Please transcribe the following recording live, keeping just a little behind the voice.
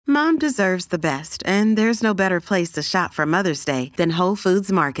Mom deserves the best, and there's no better place to shop for Mother's Day than Whole Foods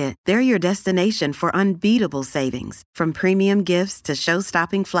Market. They're your destination for unbeatable savings, from premium gifts to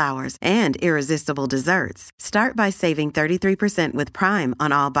show-stopping flowers and irresistible desserts. Start by saving 33% with Prime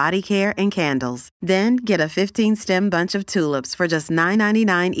on all body care and candles. Then get a 15-stem bunch of tulips for just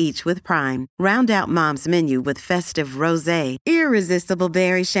 $9.99 each with Prime. Round out Mom's menu with festive rosé, irresistible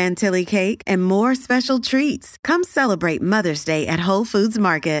berry chantilly cake, and more special treats. Come celebrate Mother's Day at Whole Foods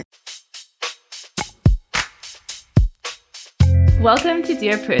Market. Welcome to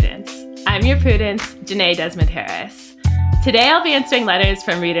Dear Prudence. I'm your Prudence, Janae Desmond Harris. Today I'll be answering letters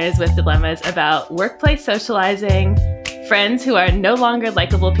from readers with dilemmas about workplace socializing, friends who are no longer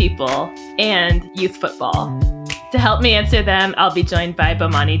likable people, and youth football. To help me answer them, I'll be joined by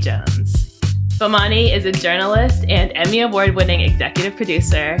Bomani Jones. Bomani is a journalist and Emmy Award-winning executive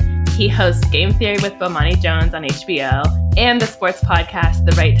producer. He hosts Game Theory with Bomani Jones on HBO and the sports podcast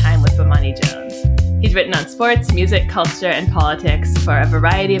The Right Time with Bomani Jones. He's written on sports, music, culture, and politics for a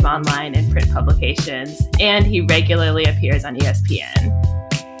variety of online and print publications, and he regularly appears on ESPN.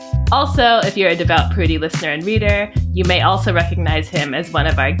 Also, if you're a devout Prudy listener and reader, you may also recognize him as one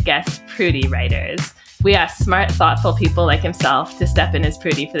of our guest Prudy writers. We asked smart, thoughtful people like himself to step in as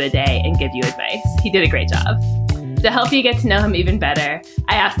Prudy for the day and give you advice. He did a great job. To help you get to know him even better,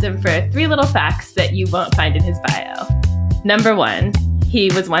 I asked him for 3 little facts that you won't find in his bio. Number 1, he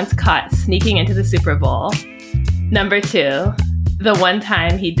was once caught sneaking into the Super Bowl. Number 2, the one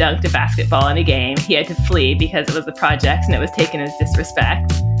time he dunked a basketball in a game, he had to flee because it was the projects and it was taken as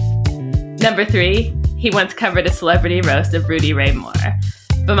disrespect. Number 3, he once covered a celebrity roast of Rudy Ray Moore.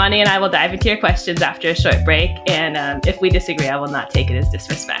 Bomani and I will dive into your questions after a short break, and if we disagree, I will not take it as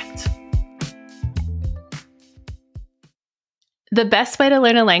disrespect. The best way to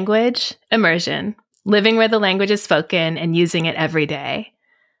learn a language? Immersion. Living where the language is spoken and using it every day.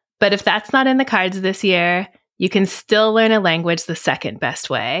 But if that's not in the cards this year, you can still learn a language the second best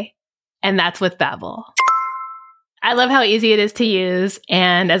way. And that's with Babbel. I love how easy it is to use,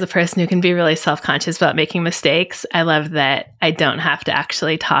 and as a person who can be really self-conscious about making mistakes, I love that I don't have to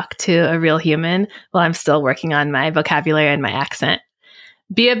actually talk to a real human while I'm still working on my vocabulary and my accent.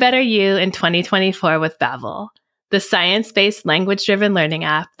 Be a better you in 2024 with Babbel, the science-based language-driven learning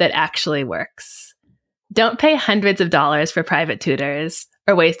app that actually works. Don't pay hundreds of dollars for private tutors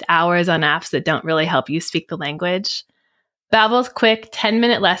or waste hours on apps that don't really help you speak the language. Babbel's quick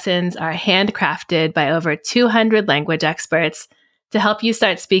 10-minute lessons are handcrafted by over 200 language experts to help you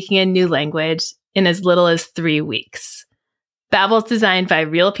start speaking a new language in as little as 3 weeks. Babbel's designed by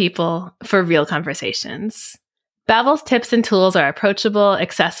real people for real conversations. Babbel's tips and tools are approachable,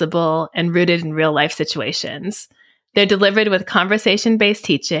 accessible, and rooted in real-life situations. They're delivered with conversation-based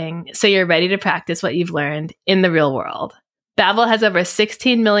teaching, so you're ready to practice what you've learned in the real world. Babbel has over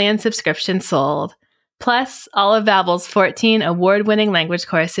 16 million subscriptions sold. Plus, all of Babbel's 14 award-winning language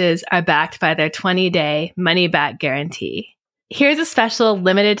courses are backed by their 20-day money-back guarantee. Here's a special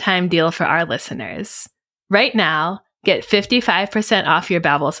limited-time deal for our listeners. Right now, get 55% off your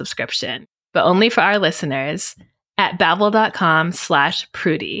Babbel subscription, but only for our listeners at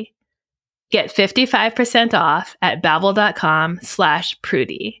babbel.com/Prudy. Get 55% off at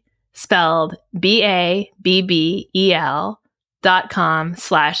babbel.com/Prudy, spelled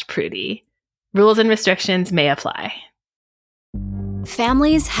BABBEL.com/Prudy. Rules and restrictions may apply.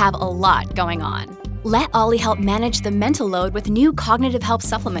 Families have a lot going on. Let Ollie help manage the mental load with new cognitive help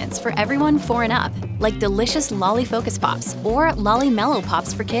supplements for everyone 4 and up, like delicious Lolly Focus Pops or Lolly Mellow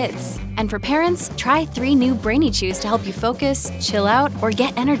Pops for kids. And for parents, try 3 new Brainy Chews to help you focus, chill out, or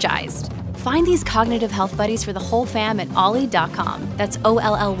get energized. Find these cognitive health buddies for the whole fam at ollie.com. That's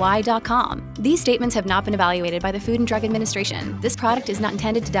OLLY.com. These statements have not been evaluated by the Food and Drug Administration. This product is not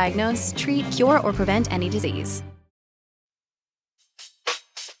intended to diagnose, treat, cure, or prevent any disease.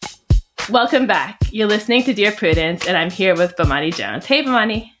 Welcome back. You're listening to Dear Prudence, and I'm here with Bomani Jones. Hey,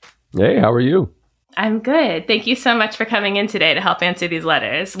 Bomani. Hey, how are you? I'm good. Thank you so much for coming in today to help answer these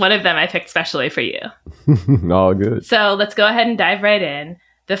letters. One of them I picked specially for you. All good. So let's go ahead and dive right in.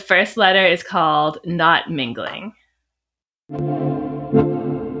 The first letter is called Not Mingling.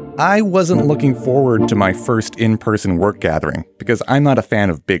 I wasn't looking forward to my first in-person work gathering because I'm not a fan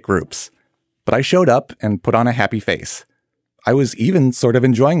of big groups. But I showed up and put on a happy face. I was even sort of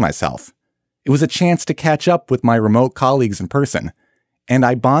enjoying myself. It was a chance to catch up with my remote colleagues in person, and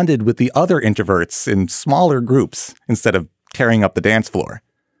I bonded with the other introverts in smaller groups instead of tearing up the dance floor.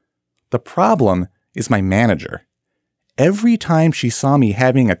 The problem is my manager. Every time she saw me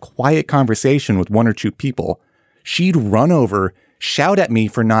having a quiet conversation with 1 or 2 people, she'd run over, shout at me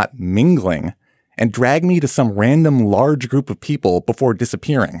for not mingling, and drag me to some random large group of people before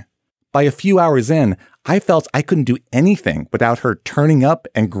disappearing. By a few hours in, I felt I couldn't do anything without her turning up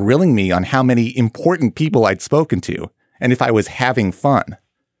and grilling me on how many important people I'd spoken to, and if I was having fun.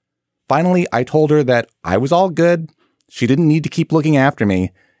 Finally, I told her that I was all good, she didn't need to keep looking after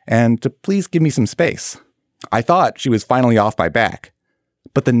me, and to please give me some space. I thought she was finally off my back.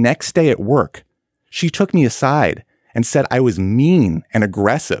 But the next day at work, she took me aside and said I was mean and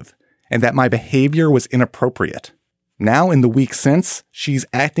aggressive, and that my behavior was inappropriate. Now, in the week since, she's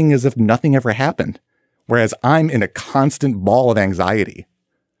acting as if nothing ever happened, whereas I'm in a constant ball of anxiety.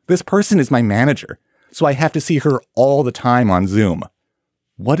 This person is my manager, so I have to see her all the time on Zoom.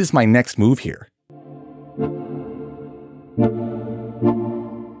 What is my next move here?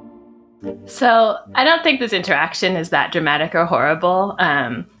 So I don't think this interaction is that dramatic or horrible,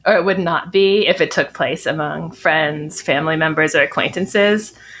 or it would not be if it took place among friends, family members, or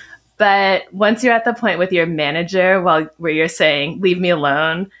acquaintances. But once you're at the point with your manager where you're saying, leave me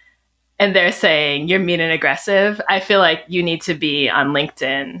alone, and they're saying you're mean and aggressive, I feel like you need to be on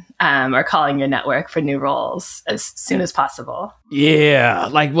LinkedIn or calling your network for new roles as soon as possible. Yeah,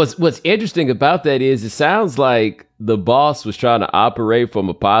 like what's interesting about that is it sounds like the boss was trying to operate from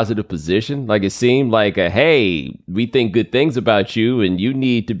a positive position. Like it seemed like hey, we think good things about you and you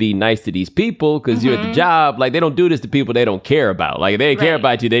need to be nice to these people because you're at the job. Like they don't do this to people they don't care about. Like if they care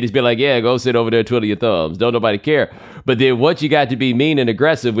about you, they just be like, yeah, go sit over there, twiddle your thumbs. Don't nobody care. But then once you got to be mean and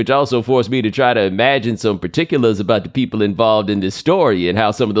aggressive, which also forced me to try to imagine some particulars about the people involved in this story and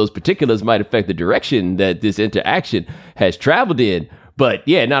how some of those particulars might affect the direction that this interaction has traveled in. But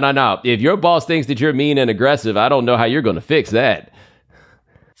yeah, no. If your boss thinks that you're mean and aggressive, I don't know how you're going to fix that.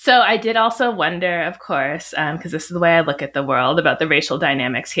 So I did also wonder, of course, because this is the way I look at the world, about the racial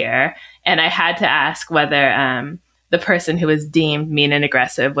dynamics here. And I had to ask whether the person who was deemed mean and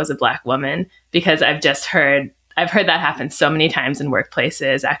aggressive was a Black woman, because I've heard that happen so many times in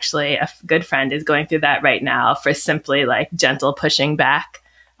workplaces. Actually, a good friend is going through that right now for simply like gentle pushing back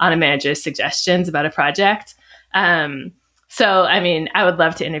on a manager's suggestions about a project. So, I mean, I would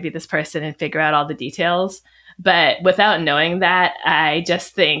love to interview this person and figure out all the details. But without knowing that, I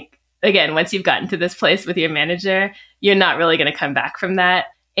just think, again, once you've gotten to this place with your manager, you're not really going to come back from that.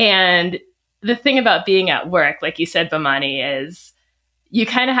 And the thing about being at work, like you said, Bomani, is you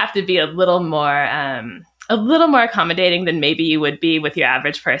kind of have to be a little more accommodating than maybe you would be with your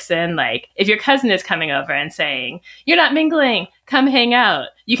average person. Like if your cousin is coming over and saying, you're not mingling, come hang out,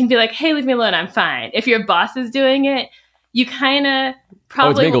 you can be like, hey, leave me alone, I'm fine. If your boss is doing it, you kind of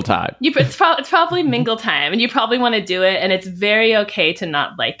probably... it's mingle time. It's probably mingle time, and you probably want to do it, and it's very okay to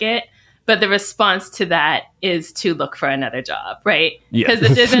not like it. But the response to that is to look for another job, right? Because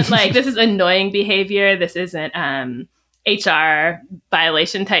this isn't this is annoying behavior. This isn't HR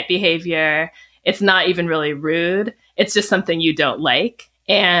violation type behavior. It's not even really rude. It's just something you don't like.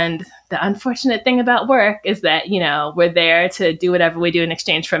 And the unfortunate thing about work is that, we're there to do whatever we do in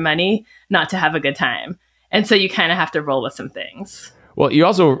exchange for money, not to have a good time. And so you kind of have to roll with some things. Well, you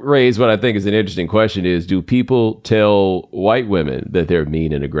also raised what I think is an interesting question is, do people tell white women that they're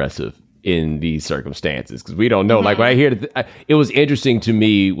mean and aggressive in these circumstances? Because we don't know. Mm-hmm. Like when I hear it was interesting to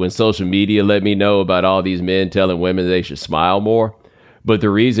me when social media let me know about all these men telling women they should smile more. But the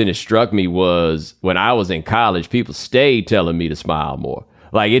reason it struck me was when I was in college, people stayed telling me to smile more.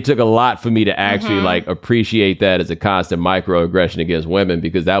 Like it took a lot for me to actually appreciate that as a constant microaggression against women,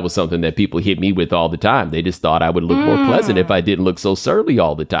 because that was something that people hit me with all the time. They just thought I would look more pleasant if I didn't look so surly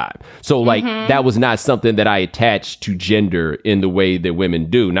all the time. So that was not something that I attached to gender in the way that women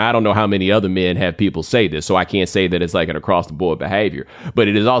do. Now, I don't know how many other men have people say this, so I can't say that it's like an across the board behavior. But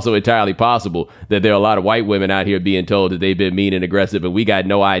it is also entirely possible that there are a lot of white women out here being told that they've been mean and aggressive, and we got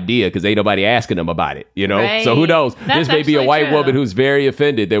no idea because ain't nobody asking them about it, Right. So who knows? This may be a white woman who's very offended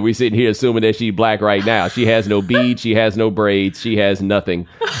that we're sitting here assuming that she's Black right now. She has no beads, she has no braids, she has nothing.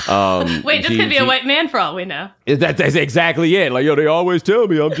 Wait, this could be a white man for all we know. That's exactly it. Like, they always tell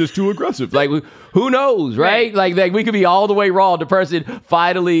me I'm just too aggressive. Like, who knows, right? Like we could be all the way wrong. The person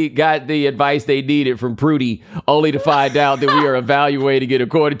finally got the advice they needed from Prudy, only to find out that we are evaluating it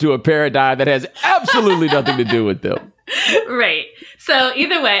according to a paradigm that has absolutely nothing to do with them. Right. So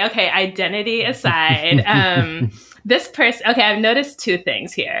either way, okay, identity aside, this person, okay, I've noticed two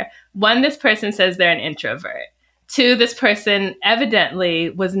things here. One, this person says they're an introvert. Two, this person evidently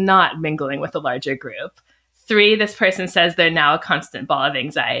was not mingling with a larger group. Three, this person says they're now a constant ball of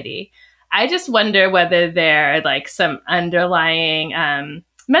anxiety. I just wonder whether there are like some underlying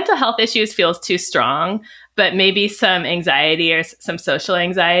mental health issues feels too strong, but maybe some anxiety or some social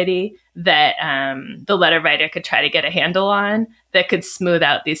anxiety that the letter writer could try to get a handle on that could smooth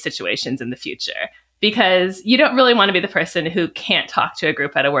out these situations in the future. Because you don't really want to be the person who can't talk to a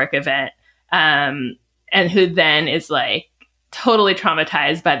group at a work event and who then is like totally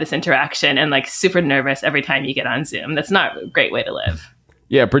traumatized by this interaction and like super nervous every time you get on Zoom. That's not a great way to live.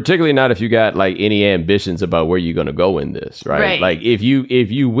 Yeah, particularly not if you got like any ambitions about where you're going to go in this, right? Like if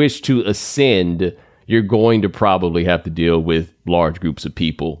you wish to ascend, you're going to probably have to deal with large groups of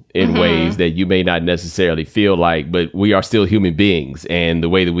people in ways that you may not necessarily feel like, but we are still human beings, and the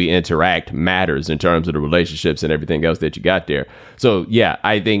way that we interact matters in terms of the relationships and everything else that you got there. So yeah,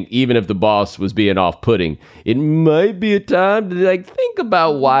 I think even if the boss was being off-putting, it might be a time to like think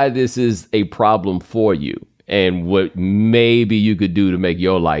about why this is a problem for you and what maybe you could do to make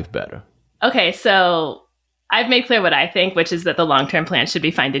your life better. Okay, so I've made clear what I think, which is that the long-term plan should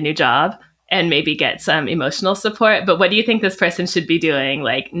be find a new job and maybe get some emotional support. But what do you think this person should be doing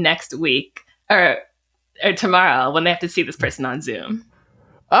like next week or tomorrow when they have to see this person on Zoom?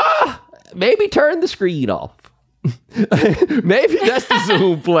 Maybe turn the screen off. Maybe that's the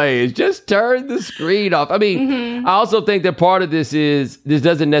Zoom play, is just turn the screen off. I mean, I also think that part of this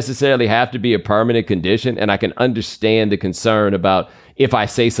doesn't necessarily have to be a permanent condition. And I can understand the concern about if I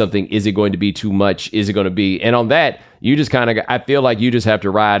say something, is it going to be too much? Is it going to be? And on that, you just I feel like you just have to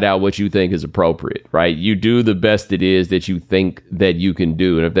ride out what you think is appropriate, right? You do the best it is that you think that you can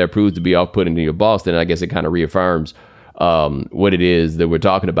do. And if that proves to be off-putting to your boss, then I guess it kind of reaffirms what it is that we're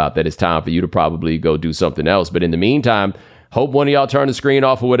talking about, that it's time for you to probably go do something else. But in the meantime, hope one of y'all turn the screen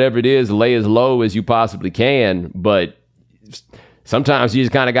off or whatever it is, lay as low as you possibly can. But sometimes you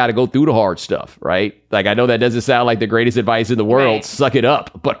just kind of got to go through the hard stuff, right? Like, I know that doesn't sound like the greatest advice in the world, right. Suck it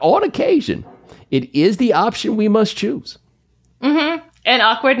up. But on occasion, it is the option we must choose. And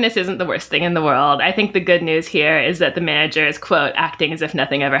awkwardness isn't the worst thing in the world. I think the good news here is that the manager is, quote, acting as if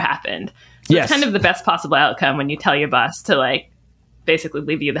nothing ever happened. So yes. It's kind of the best possible outcome when you tell your boss to, like, basically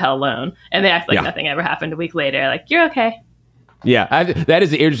leave you the hell alone. And they act like nothing ever happened a week later. Like, you're okay. Yeah, that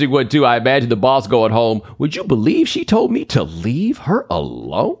is an interesting one, too. I imagine the boss going home, would you believe she told me to leave her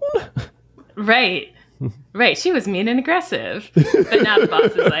alone? Right. She was mean and aggressive. But now the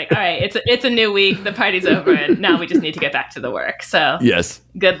boss is like, all right, it's a new week. The party's over. And now we just need to get back to the work. So yes,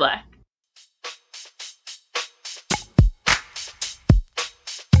 good luck.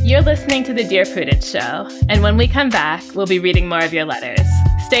 You're listening to The Dear Prudence Show. And when we come back, we'll be reading more of your letters.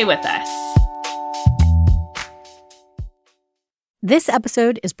 Stay with us. This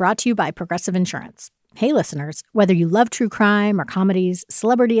episode is brought to you by Progressive Insurance. Hey, listeners, whether you love true crime or comedies,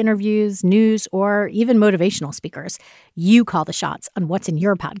 celebrity interviews, news, or even motivational speakers, you call the shots on what's in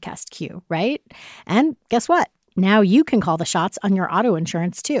your podcast queue, right? And guess what? Now you can call the shots on your auto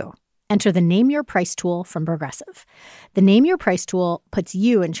insurance, too. Enter the Name Your Price tool from Progressive. The Name Your Price tool puts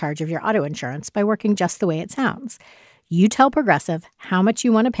you in charge of your auto insurance by working just the way it sounds. You tell Progressive how much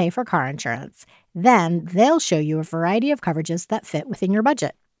you want to pay for car insurance. Then they'll show you a variety of coverages that fit within your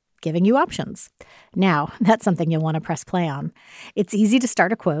budget, giving you options. Now, that's something you'll want to press play on. It's easy to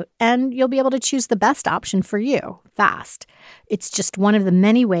start a quote, and you'll be able to choose the best option for you fast. It's just one of the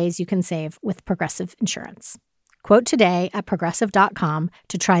many ways you can save with Progressive Insurance. Quote today at Progressive.com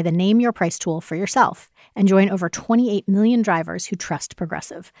to try the Name Your Price tool for yourself and join over 28 million drivers who trust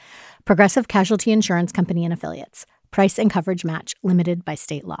Progressive. Progressive Casualty Insurance Company and Affiliates. Price and coverage match limited by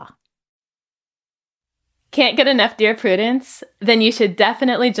state law. Can't get enough Dear Prudence? Then you should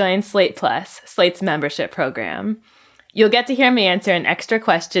definitely join Slate Plus, Slate's membership program. You'll get to hear me answer an extra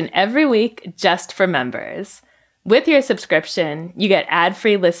question every week just for members. With your subscription, you get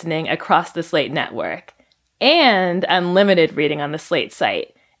ad-free listening across the Slate network and unlimited reading on the Slate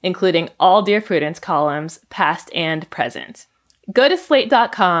site, including all Dear Prudence columns, past and present. Go to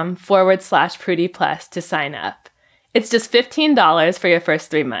slate.com/Prudie Plus to sign up. It's just $15 for your first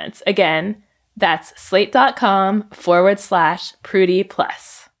 3 months. Again, that's slate.com/Prudie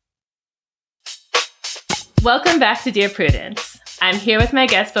Plus. Welcome back to Dear Prudence. I'm here with my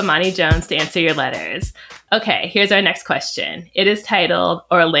guest, Bomani Jones, to answer your letters. Okay, here's our next question. It is titled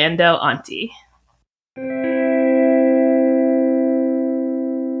Orlando Auntie.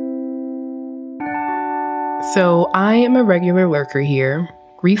 So I am a regular lurker here.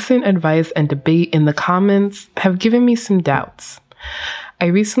 Recent advice and debate in the comments have given me some doubts. I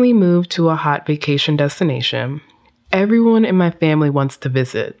recently moved to a hot vacation destination. Everyone in my family wants to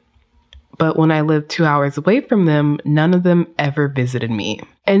visit. But when I lived 2 hours away from them, none of them ever visited me.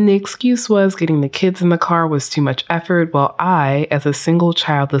 And the excuse was getting the kids in the car was too much effort, while I, as a single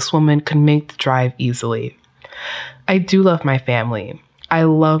childless woman, could make the drive easily. I do love my family. I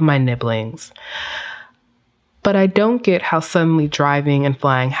love my nibblings. But I don't get how suddenly driving and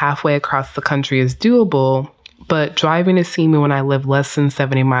flying halfway across the country is doable, but driving to see me when I lived less than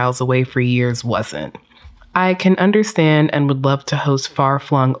 70 miles away for years wasn't. I can understand and would love to host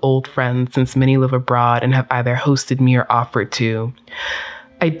far-flung old friends since many live abroad and have either hosted me or offered to.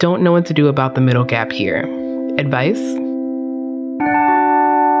 I don't know what to do about the middle gap here. Advice?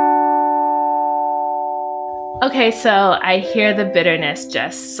 Okay, so I hear the bitterness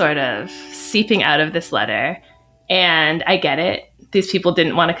just sort of seeping out of this letter, and I get it. These people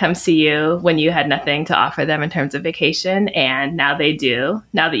didn't want to come see you when you had nothing to offer them in terms of vacation, and now they do,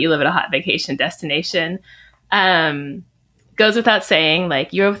 now that you live at a hot vacation destination. Goes without saying,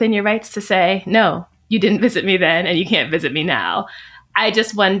 like, you're within your rights to say, no, you didn't visit me then, and you can't visit me now. I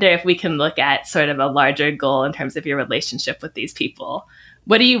just wonder if we can look at sort of a larger goal in terms of your relationship with these people.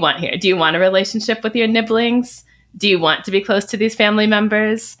 What do you want here? Do you want a relationship with your nibblings? Do you want to be close to these family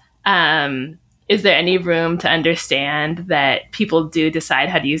members? Is there any room to understand that people do decide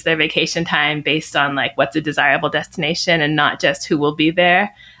how to use their vacation time based on like what's a desirable destination and not just who will be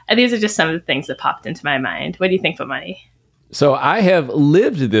there? And these are just some of the things that popped into my mind. What do you think, Bomani? So I have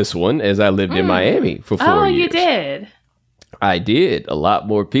lived this one as I lived in Miami for 4 years. Oh, you did? I did. A lot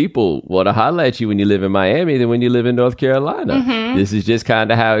more people want to holler at you when you live in Miami than when you live in North Carolina. Mm-hmm. This is just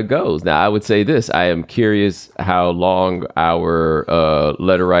kind of how it goes. Now, I would say this. I am curious how long our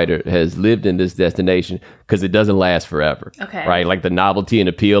letter writer has lived in this destination, because it doesn't last forever. Okay. Right? Like the novelty and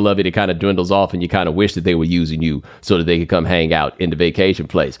appeal of it, it kind of dwindles off, and you kind of wish that they were using you so that they could come hang out in the vacation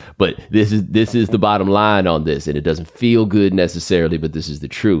place. But this is the bottom line on this, and it doesn't feel good necessarily, but this is the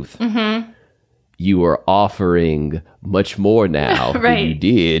truth. Mm-hmm. You are offering much more now right. than you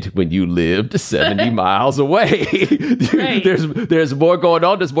did when you lived 70 miles away. Right. There's more going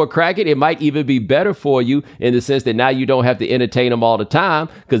on. There's more cracking. It might even be better for you in the sense that now you don't have to entertain them all the time,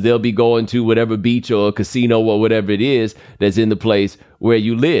 because they'll be going to whatever beach or casino or whatever it is that's in the place where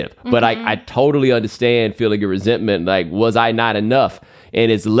you live. Mm-hmm. But I totally understand feeling a resentment. Like, was I not enough?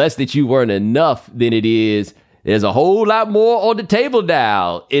 And it's less that you weren't enough than it is there's a whole lot more on the table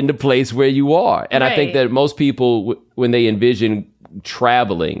now in the place where you are. And right. I think that most people, when they envision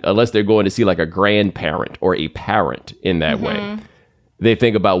traveling, unless they're going to see like a grandparent or a parent in that way, they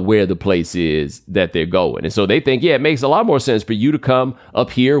think about where the place is that they're going. And so they think, yeah, it makes a lot more sense for you to come up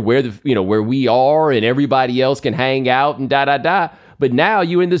here where where we are and everybody else can hang out and da-da-da. But now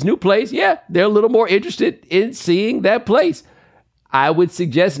you're in this new place. Yeah, they're a little more interested in seeing that place. I would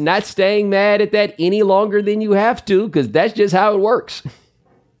suggest not staying mad at that any longer than you have to, because that's just how it works.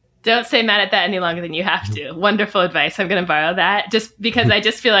 Don't stay mad at that any longer than you have to. Wonderful advice. I'm going to borrow that just because I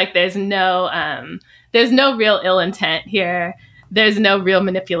just feel like there's no real ill intent here. There's no real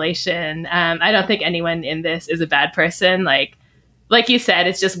manipulation. I don't think anyone in this is a bad person. Like you said,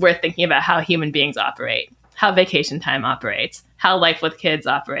 it's just worth thinking about how human beings operate, how vacation time operates, how life with kids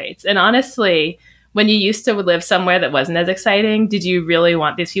operates. And honestly, when you used to live somewhere that wasn't as exciting, did you really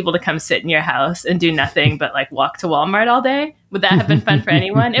want these people to come sit in your house and do nothing but like walk to Walmart all day? Would that have been fun for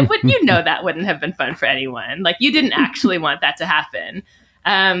anyone? It wouldn't, that wouldn't have been fun for anyone. Like, you didn't actually want that to happen.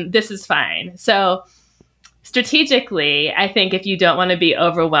 This is fine. So strategically, I think if you don't want to be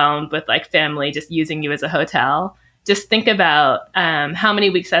overwhelmed with like family just using you as a hotel, just think about how many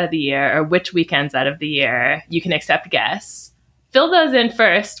weeks out of the year or which weekends out of the year you can accept guests. Fill those in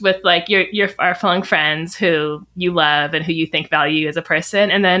first with like your far-flung friends who you love and who you think value you as a person,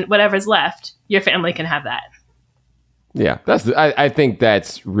 and then whatever's left, your family can have that. Yeah, I think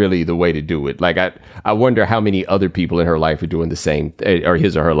that's really the way to do it. Like, I wonder how many other people in her life are doing the same, or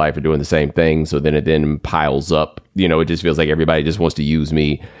his or her life are doing the same thing. So then it then piles up. It just feels like everybody just wants to use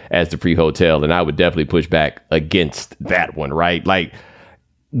me as the free hotel, and I would definitely push back against that one, right? Like,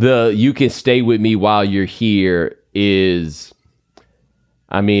 you can stay with me while you're here is,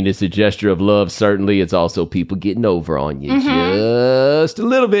 it's a gesture of love, certainly. It's also people getting over on you just a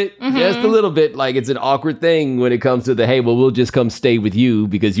little bit, just a little bit. Like, it's an awkward thing when it comes to the, hey, well, we'll just come stay with you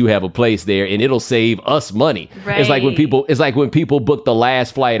because you have a place there and it'll save us money. Right. It's like when people book the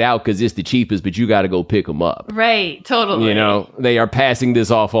last flight out because it's the cheapest, but you got to go pick them up. Right, totally. They are passing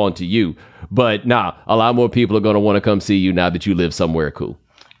this off on to you. But a lot more people are going to want to come see you now that you live somewhere cool.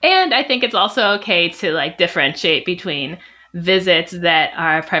 And I think it's also okay to like differentiate between visits that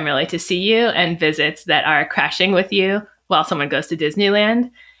are primarily to see you and visits that are crashing with you while someone goes to Disneyland.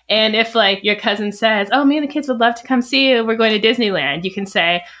 And if like your cousin says, oh, me and the kids would love to come see you, we're going to Disneyland, you can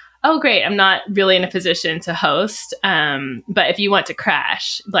say, oh, great, I'm not really in a position to host. But if you want to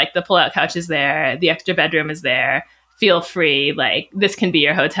crash, like the pull-out couch is there, the extra bedroom is there, feel free, like this can be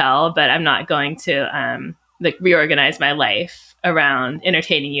your hotel, but I'm not going to like reorganize my life around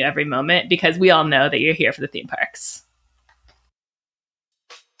entertaining you every moment, because we all know that you're here for the theme parks.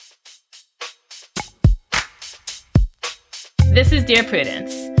 This is Dear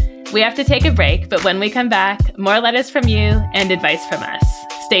Prudence. We have to take a break, but when we come back, more letters from you and advice from us.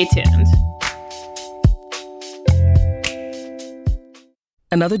 Stay tuned.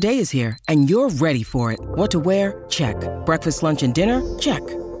 Another day is here, and you're ready for it. What to wear? Check. Breakfast, lunch, and dinner? Check.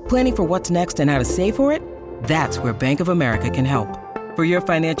 Planning for what's next and how to save for it? That's where Bank of America can help. For your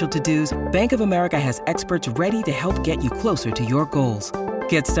financial to-dos, Bank of America has experts ready to help get you closer to your goals.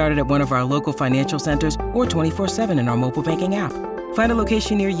 Get started at one of our local financial centers or 24/7 in our mobile banking app. Find a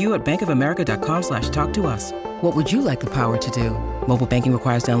location near you at bankofamerica.com/talktous. What would you like the power to do? Mobile banking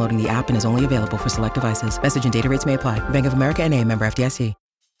requires downloading the app and is only available for select devices. Message and data rates may apply. Bank of America NA, member FDIC.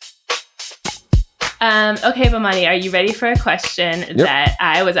 Okay, Bomani, are you ready for a question that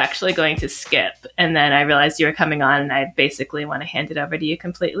I was actually going to skip, and then I realized you were coming on, and I basically want to hand it over to you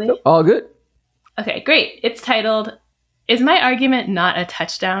completely? All good. Okay, great. It's titled, "Is My Argument Not a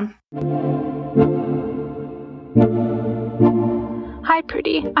Touchdown?" Hi,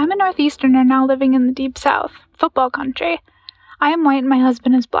 Prudy. I'm a Northeasterner now living in the Deep South, football country. I am white and my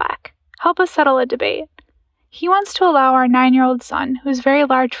husband is black. Help us settle a debate. He wants to allow our 9-year-old son, who is very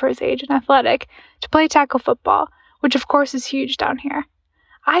large for his age and athletic, to play tackle football, which of course is huge down here.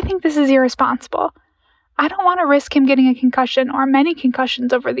 I think this is irresponsible. I don't want to risk him getting a concussion or many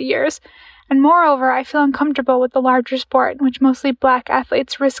concussions over the years, and moreover, I feel uncomfortable with the larger sport in which mostly black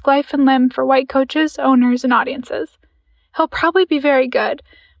athletes risk life and limb for white coaches, owners, and audiences. He'll probably be very good,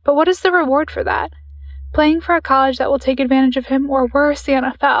 but what is the reward for that? Playing for a college that will take advantage of him, or worse, the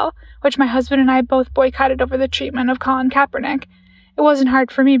NFL, which my husband and I both boycotted over the treatment of Colin Kaepernick. It wasn't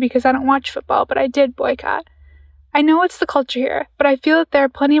hard for me because I don't watch football, but I did boycott. I know it's the culture here, but I feel that there are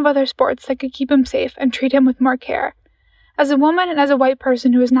plenty of other sports that could keep him safe and treat him with more care. As a woman and as a white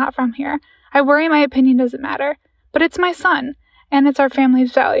person who is not from here, I worry my opinion doesn't matter. But it's my son, and it's our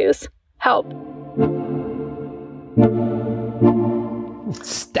family's values. Help.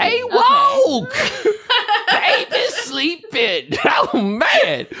 Stay woke! Baby's sleeping! Oh,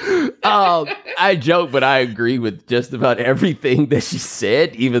 man! I joke, but I agree with just about everything that she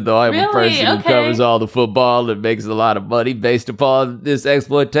said, even though I'm a person who covers all the football and makes a lot of money based upon this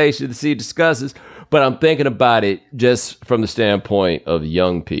exploitation that she discusses. But I'm thinking about it just from the standpoint of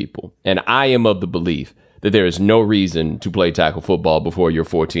young people. And I am of the belief that there is no reason to play tackle football before you're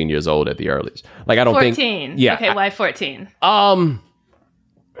 14 years old at the earliest. Like, I don't 14. think... Yeah. Okay, why 14?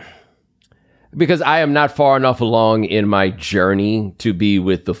 Because I am not far enough along in my journey to be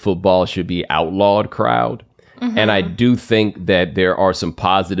with the football should be outlawed crowd. Mm-hmm. And I do think that there are some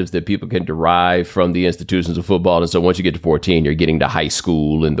positives that people can derive from the institutions of football. And so once you get to 14, you're getting to high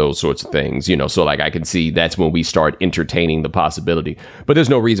school and those sorts of things, you know. So like I can see that's when we start entertaining the possibility. But there's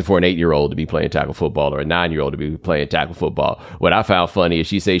no reason for an 8-year-old to be playing tackle football or a 9-year-old to be playing tackle football. What I found funny is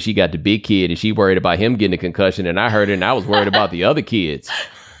she said she got the big kid and she worried about him getting a concussion. And I heard her and I was worried about the other kids.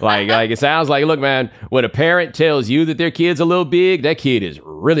 Like it sounds like, look, man, when a parent tells you that their kid's a little big, that kid is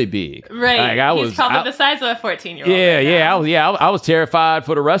really big. Right. Like He's probably the size of a 14-year-old. I was terrified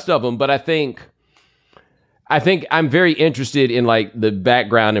for the rest of them. But I think I'm very interested in like the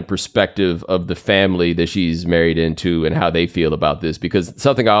background and perspective of the family that she's married into and how they feel about this. Because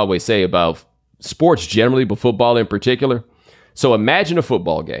something I always say about sports generally, but football in particular. So imagine a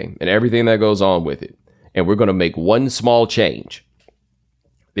football game and everything that goes on with it. And we're going to make one small change.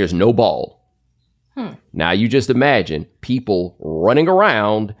 There's no ball. Now you just imagine people running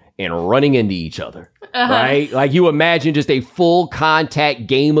around and running into each other, right? Like you imagine just a full contact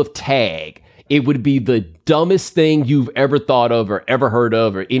game of tag. It would be the dumbest thing you've ever thought of or ever heard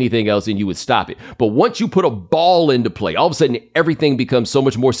of or anything else, and you would stop it. But once you put a ball into play, all of a sudden everything becomes so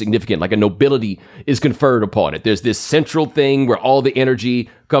much more significant, like a nobility is conferred upon it. There's this central thing where all the energy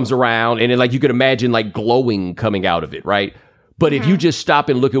comes around, and then like you could imagine like glowing coming out of it, right? But if you just stop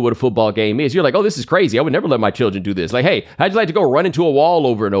and look at what a football game is, you're like, oh, this is crazy. I would never let my children do this. Like, hey, how'd you like to go run into a wall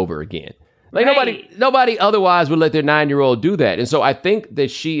over and over again? Like nobody otherwise would let their 9-year-old do that. And so I think that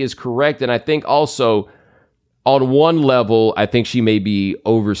she is correct. And I think also on one level, I think she may be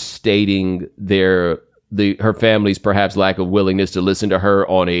overstating her family's perhaps lack of willingness to listen to her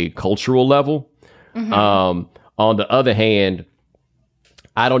on a cultural level. On the other hand,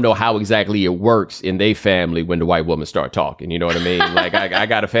 I don't know how exactly it works in their family when the white woman start talking. You know what I mean? Like I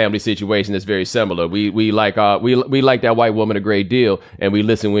got a family situation that's very similar. We like that white woman a great deal, and we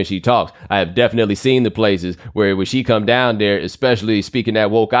listen when she talks. I have definitely seen the places where when she come down there, especially speaking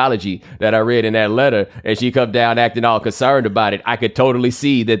that wokeology that I read in that letter, and she come down acting all concerned about it, I could totally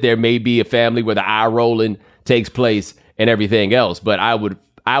see that there may be a family where the eye rolling takes place. and everything else. But I would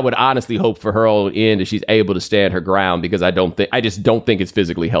honestly hope for her own end that she's able to stand her ground, because I just don't think it's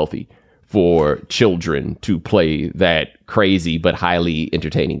physically healthy for children to play that crazy but highly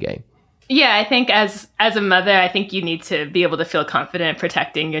entertaining game. Yeah, I think as a mother, I think you need to be able to feel confident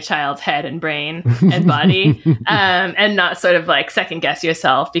protecting your child's head and brain and body, and not sort of like second guess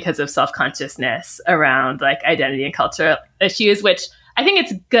yourself because of self-consciousness around like identity and cultural issues, which I think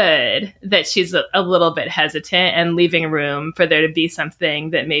it's good that she's a little bit hesitant and leaving room for there to be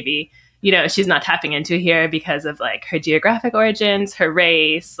something that maybe, you know, she's not tapping into here because of like her geographic origins, her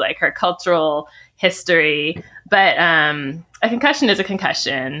race, like her cultural history. But a concussion is a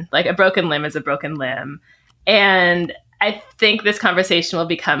concussion, like a broken limb is a broken limb. And I think this conversation will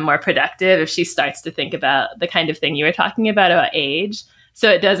become more productive if she starts to think about the kind of thing you were talking about age. So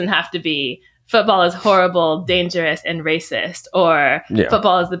it doesn't have to be football is horrible, dangerous, and racist, or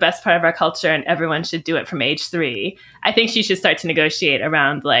football is the best part of our culture and everyone should do it from age 3. I think she should start to negotiate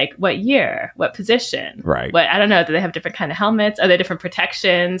around like what year, what position, right? What, I don't know. Do they have different kind of helmets? Are there different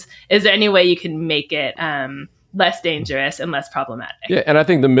protections? Is there any way you can make it less dangerous and less problematic? Yeah, and I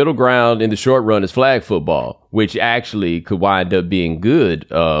think the middle ground in the short run is flag football, which actually could wind up being good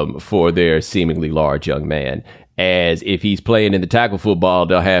for their seemingly large young man. As if he's playing in the tackle football,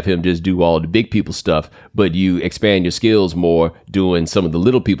 they'll have him just do all the big people stuff, but you expand your skills more doing some of the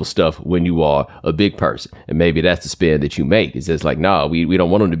little people stuff when you are a big person. And maybe that's the spin that you make. It's just like, no, we don't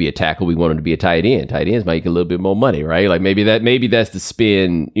want him to be a tackle. We want him to be a tight end. Tight ends make a little bit more money, right? Like maybe that's the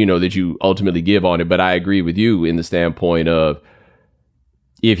spin, you know, that you ultimately give on it. But I agree with you in the standpoint of,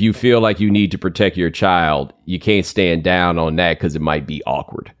 if you feel like you need to protect your child, you can't stand down on that because it might be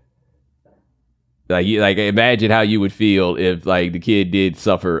awkward. Like imagine how you would feel if like the kid did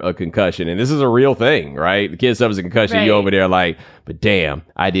suffer a concussion, and this is a real thing, right? The kid suffers a concussion, right. You're over there like, but damn,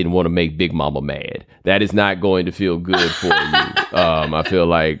 I didn't want to make Big Mama mad. That is not going to feel good for you. I feel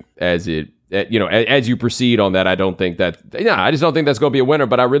like as you proceed on that, I just don't think that's going to be a winner.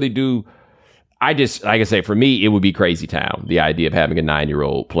 But I really do. Like I say, for me, it would be crazy town, the idea of having a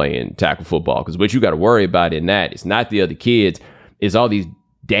 9-year-old playing tackle football, because what you got to worry about in that is not the other kids, it's all these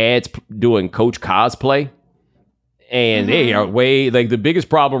dads doing coach cosplay, and they are way like the biggest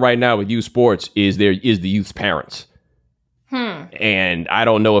problem right now with youth sports is the youth's parents. And I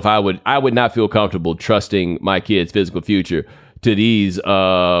don't know if I would not feel comfortable trusting my kid's physical future to these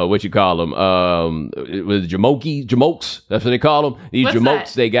what you call them was jamokes, that's what they call them, these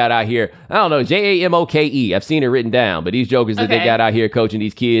jamokes they got out here. I don't know, JAMOKE, I've seen it written down, but these jokers that they got out here coaching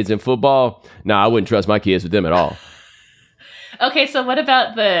these kids in football, I wouldn't trust my kids with them at all. Okay, so what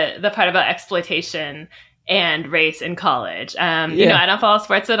about the part about exploitation and race in college? You know, I don't follow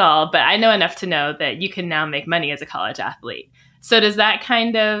sports at all, but I know enough to know that you can now make money as a college athlete. So does that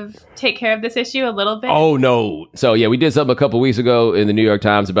kind of take care of this issue a little bit? Oh, no. So, yeah, we did something a couple weeks ago in the New York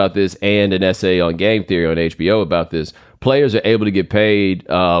Times about this, and an essay on game theory on HBO about this. Players are able to get paid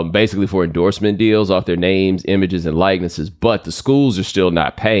basically for endorsement deals off their names, images, and likenesses, but the schools are still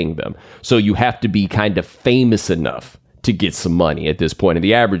not paying them. So you have to be kind of famous enough to get some money at this point. And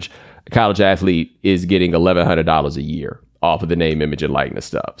the average college athlete is getting $1,100 a year off of the name, image, and likeness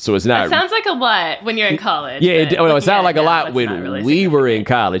stuff. So it's not... It sounds like a lot when you're in college. Yeah, it sounds like a lot when we were in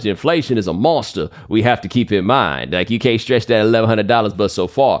college. Inflation is a monster. We have to keep in mind. Like, you can't stretch that $1,100 but so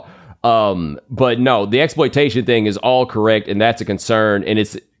far. But no, the exploitation thing is all correct, and that's a concern. And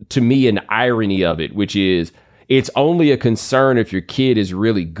it's, to me, an irony of it, which is it's only a concern if your kid is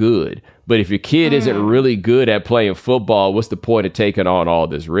really good. But if your kid isn't really good at playing football, what's the point of taking on all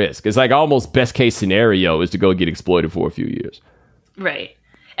this risk? It's like almost best case scenario is to go get exploited for a few years. Right.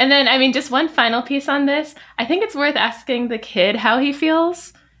 And then, I mean, just one final piece on this. I think it's worth asking the kid how he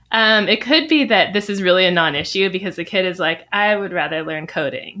feels. It could be that this is really a non-issue because the kid is like, I would rather learn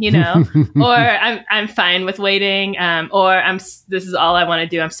coding, you know, or I'm fine with waiting, or this is all I want to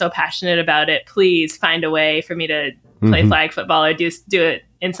do. I'm so passionate about it. Please find a way for me to play flag football or do it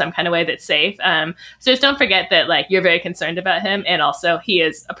in some kind of way that's safe. So just don't forget that, like, you're very concerned about him, and also he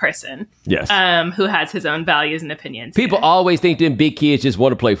is a person, who has his own values and opinions. People always think them big kids just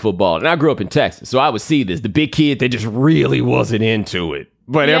want to play football, and I grew up in Texas, so I would see this. The big kid that just really wasn't into it,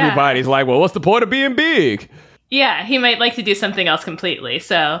 but everybody's like, well, what's the point of being big? Yeah, he might like to do something else completely.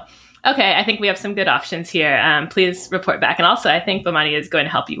 So, okay, I think we have some good options here. Please report back, and also I think Bomani is going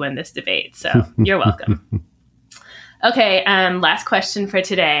to help you win this debate, so you're welcome. Okay, last question for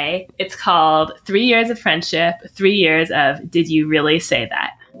today. It's called 3 years of friendship, 3 years of did you really say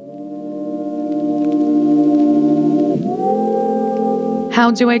that? How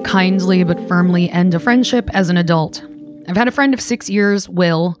do I kindly but firmly end a friendship as an adult? I've had a friend of 6 years,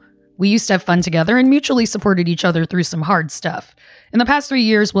 Will. We used to have fun together and mutually supported each other through some hard stuff. In the past 3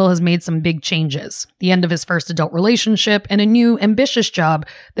 years, Will has made some big changes. The end of his first adult relationship and a new, ambitious job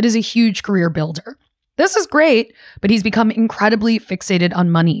that is a huge career builder. This is great, but he's become incredibly fixated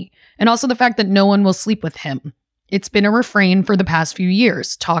on money, and also the fact that no one will sleep with him. It's been a refrain for the past few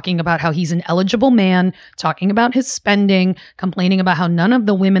years, talking about how he's an eligible man, talking about his spending, complaining about how none of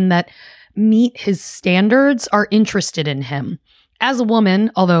the women that meet his standards are interested in him. As a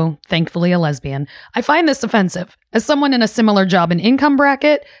woman, although thankfully a lesbian, I find this offensive. As someone in a similar job and income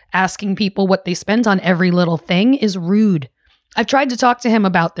bracket, asking people what they spend on every little thing is rude. I've tried to talk to him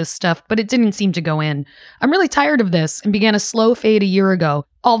about this stuff, but it didn't seem to go in. I'm really tired of this and began a slow fade a year ago,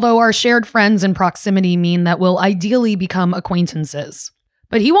 although our shared friends and proximity mean that we'll ideally become acquaintances.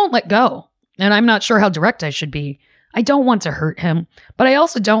 But he won't let go, and I'm not sure how direct I should be. I don't want to hurt him, but I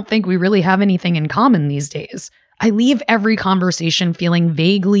also don't think we really have anything in common these days. I leave every conversation feeling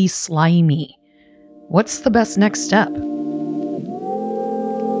vaguely slimy. What's the best next step?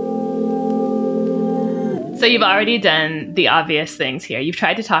 So you've already done the obvious things here. You've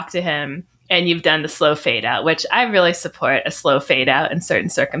tried to talk to him and you've done the slow fade out, which I really support a slow fade out in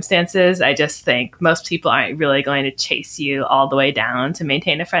certain circumstances. I just think most people aren't really going to chase you all the way down to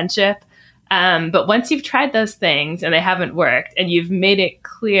maintain a friendship. But once you've tried those things and they haven't worked and you've made it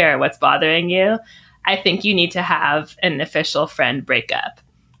clear what's bothering you, I think you need to have an official friend breakup.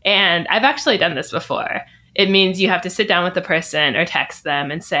 And I've actually done this before. It means you have to sit down with the person or text them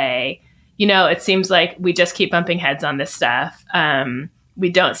and say, you know, it seems like we just keep bumping heads on this stuff.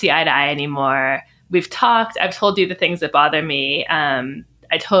 We don't see eye to eye anymore. We've talked. I've told you the things that bother me.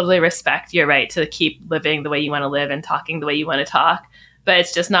 I totally respect your right to keep living the way you want to live and talking the way you want to talk, but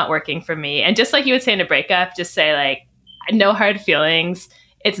it's just not working for me. And just like you would say in a breakup, just say like, no hard feelings.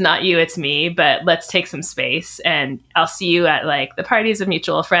 It's not you, it's me, but let's take some space and I'll see you at like the parties of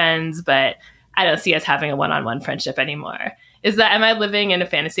mutual friends, but I don't see us having a one-on-one friendship anymore. Am I living in a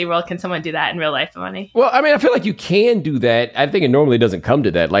fantasy world? Can someone do that in real life, Money? Well, I mean, I feel like you can do that. I think it normally doesn't come to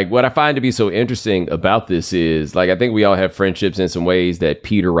that. Like what I find to be so interesting about this is like, I think we all have friendships in some ways that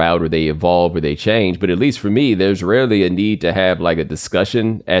peter out or they evolve or they change. But at least for me, there's rarely a need to have like a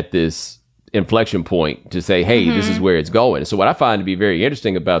discussion at this inflection point to say, hey, this is where it's going. So what I find to be very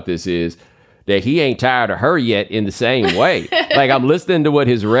interesting about this is that he ain't tired of her yet in the same way. Like I'm listening to what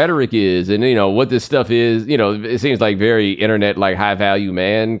his rhetoric is and, you know, what this stuff is, you know, it seems like very internet, like high value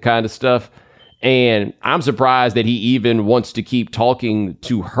man kind of stuff. And I'm surprised that he even wants to keep talking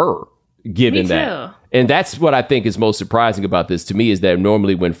to her, given that. And that's what I think is most surprising about this to me is that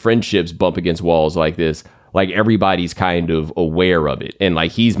normally when friendships bump against walls like this, like everybody's kind of aware of it. And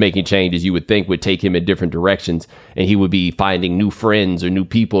like he's making changes you would think would take him in different directions. And he would be finding new friends or new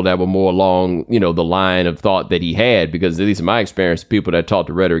people that were more along, you know, the line of thought that he had. Because at least in my experience, people that talk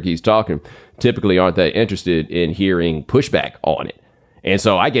the rhetoric he's talking typically aren't that interested in hearing pushback on it. And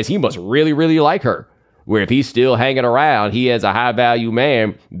so I guess he must really, really like her. Where if he's still hanging around, he has a high value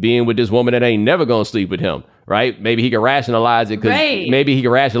man being with this woman that ain't never going to sleep with him. Right. Maybe he can rationalize it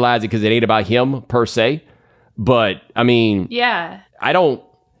because it ain't about him per se. But I mean, I'm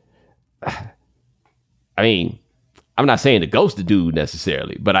not saying to ghost the dude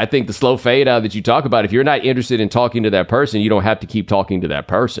necessarily, but I think the slow fade out that you talk about, if you're not interested in talking to that person, you don't have to keep talking to that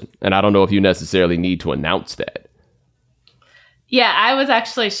person. And I don't know if you necessarily need to announce that. Yeah, I was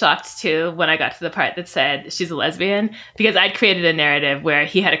actually shocked too when I got to the part that said she's a lesbian, because I'd created a narrative where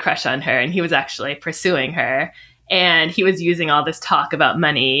he had a crush on her and he was actually pursuing her. And he was using all this talk about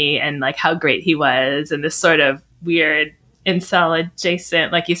money and like how great he was and this sort of weird incel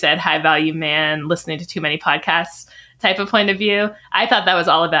adjacent, like you said, high value man listening to too many podcasts type of point of view. I thought that was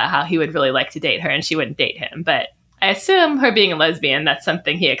all about how he would really like to date her and she wouldn't date him. But I assume her being a lesbian, that's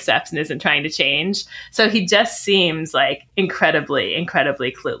something he accepts and isn't trying to change. So he just seems like incredibly,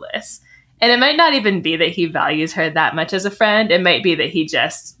 incredibly clueless. And it might not even be that he values her that much as a friend. It might be that he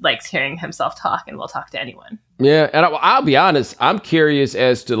just likes hearing himself talk and will talk to anyone. Yeah, and I'll be honest, I'm curious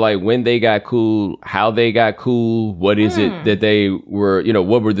as to like when they got cool, how they got cool, what is it that they were, you know,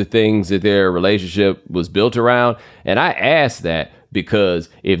 what were the things that their relationship was built around? And I asked that because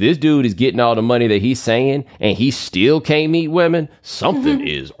if this dude is getting all the money that he's saying and he still can't meet women, something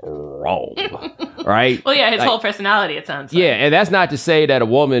is wrong, right? Well, yeah, his whole personality, it sounds like. Yeah, and that's not to say that a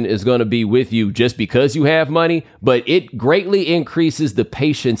woman is going to be with you just because you have money, but it greatly increases the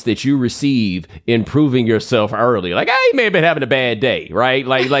patience that you receive in proving yourself early. Like, you may have been having a bad day, right?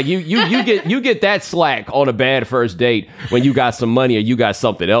 Like you get that slack on a bad first date when you got some money or you got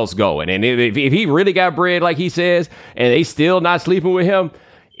something else going. And if he really got bread, like he says, and they still not sleeping with him,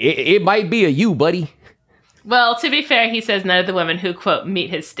 it might be a you, buddy. Well, to be fair, he says none of the women who, quote, meet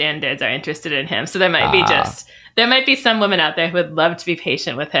his standards are interested in him. So there might be some women out there who would love to be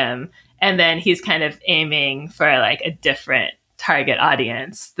patient with him. And then he's kind of aiming for like a different target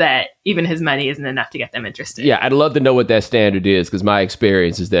audience that even his money isn't enough to get them interested. Yeah, I'd love to know what that standard is, because my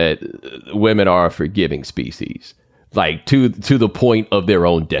experience is that women are a forgiving species, like to the point of their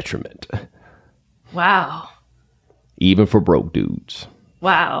own detriment. Wow. Even for broke dudes.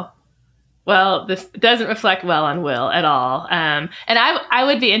 Wow. Well, this doesn't reflect well on Will at all. And I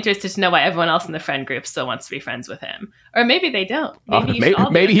would be interested to know why everyone else in the friend group still wants to be friends with him. Or maybe they don't.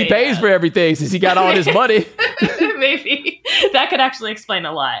 Maybe he pays for everything since he got all his money. Maybe. That could actually explain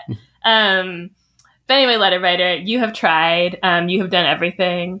a lot. But anyway, letter writer, you have tried. You have done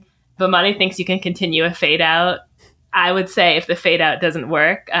everything. Bomani thinks you can continue a fade out. I would say if the fade out doesn't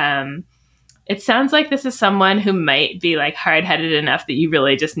work, it sounds like this is someone who might be like hard-headed enough that you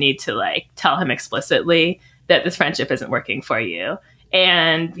really just need to like tell him explicitly that this friendship isn't working for you.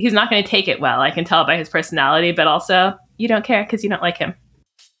 And he's not going to take it well. I can tell by his personality, but also you don't care because you don't like him.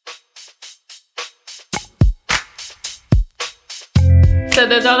 So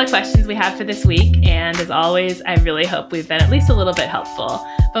those are all the questions we have for this week. And as always, I really hope we've been at least a little bit helpful.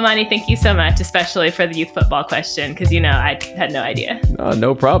 Bomani, thank you so much, especially for the youth football question, because, I had no idea.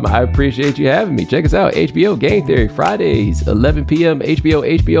 No problem. I appreciate you having me. Check us out. HBO Game Theory, Fridays, 11 p.m.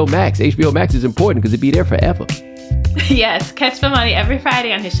 HBO Max. HBO Max is important because it'll be there forever. Yes, catch Bomani every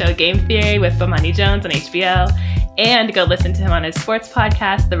Friday on his show Game Theory with Bomani Jones on HBO. And go listen to him on his sports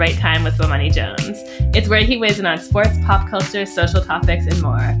podcast, The Right Time with Bomani Jones. It's where he weighs in on sports, pop culture, social topics, and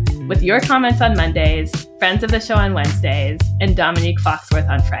more. With your comments on Mondays, friends of the show on Wednesdays, and Dominique Foxworth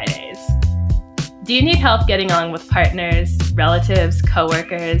on Fridays. Do you need help getting along with partners, relatives,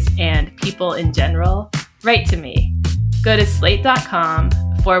 coworkers, and people in general? Write to me. Go to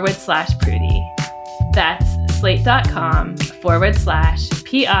slate.com/Prudie. That's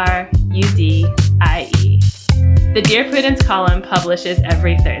slate.com/PRUDIE. The Dear Prudence column publishes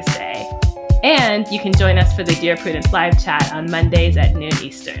every Thursday. And you can join us for the Dear Prudence live chat on Mondays at noon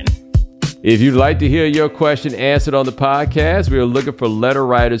Eastern. If you'd like to hear your question answered on the podcast, we are looking for letter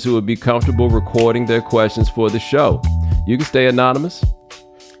writers who would be comfortable recording their questions for the show. You can stay anonymous.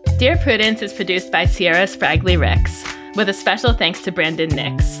 Dear Prudence is produced by Sierra Spragley-Ricks, with a special thanks to Brandon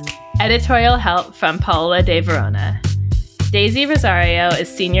Nix. Editorial help from Paola De Verona. Daisy Rosario is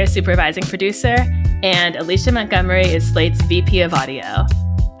senior supervising producer, and Alicia Montgomery is Slate's VP of Audio.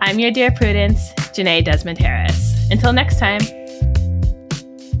 I'm your Dear Prudence, Janae Desmond Harris. Until next time.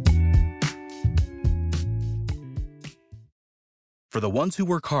 For the ones who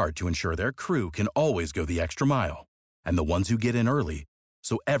work hard to ensure their crew can always go the extra mile, and the ones who get in early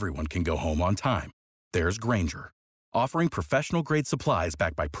so everyone can go home on time, there's Grainger, offering professional-grade supplies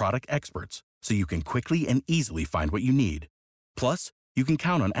backed by product experts so you can quickly and easily find what you need. Plus, you can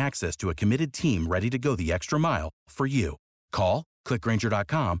count on access to a committed team ready to go the extra mile for you. Call, click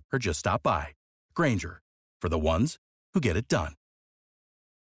Grainger.com, or just stop by. Grainger, for the ones who get it done.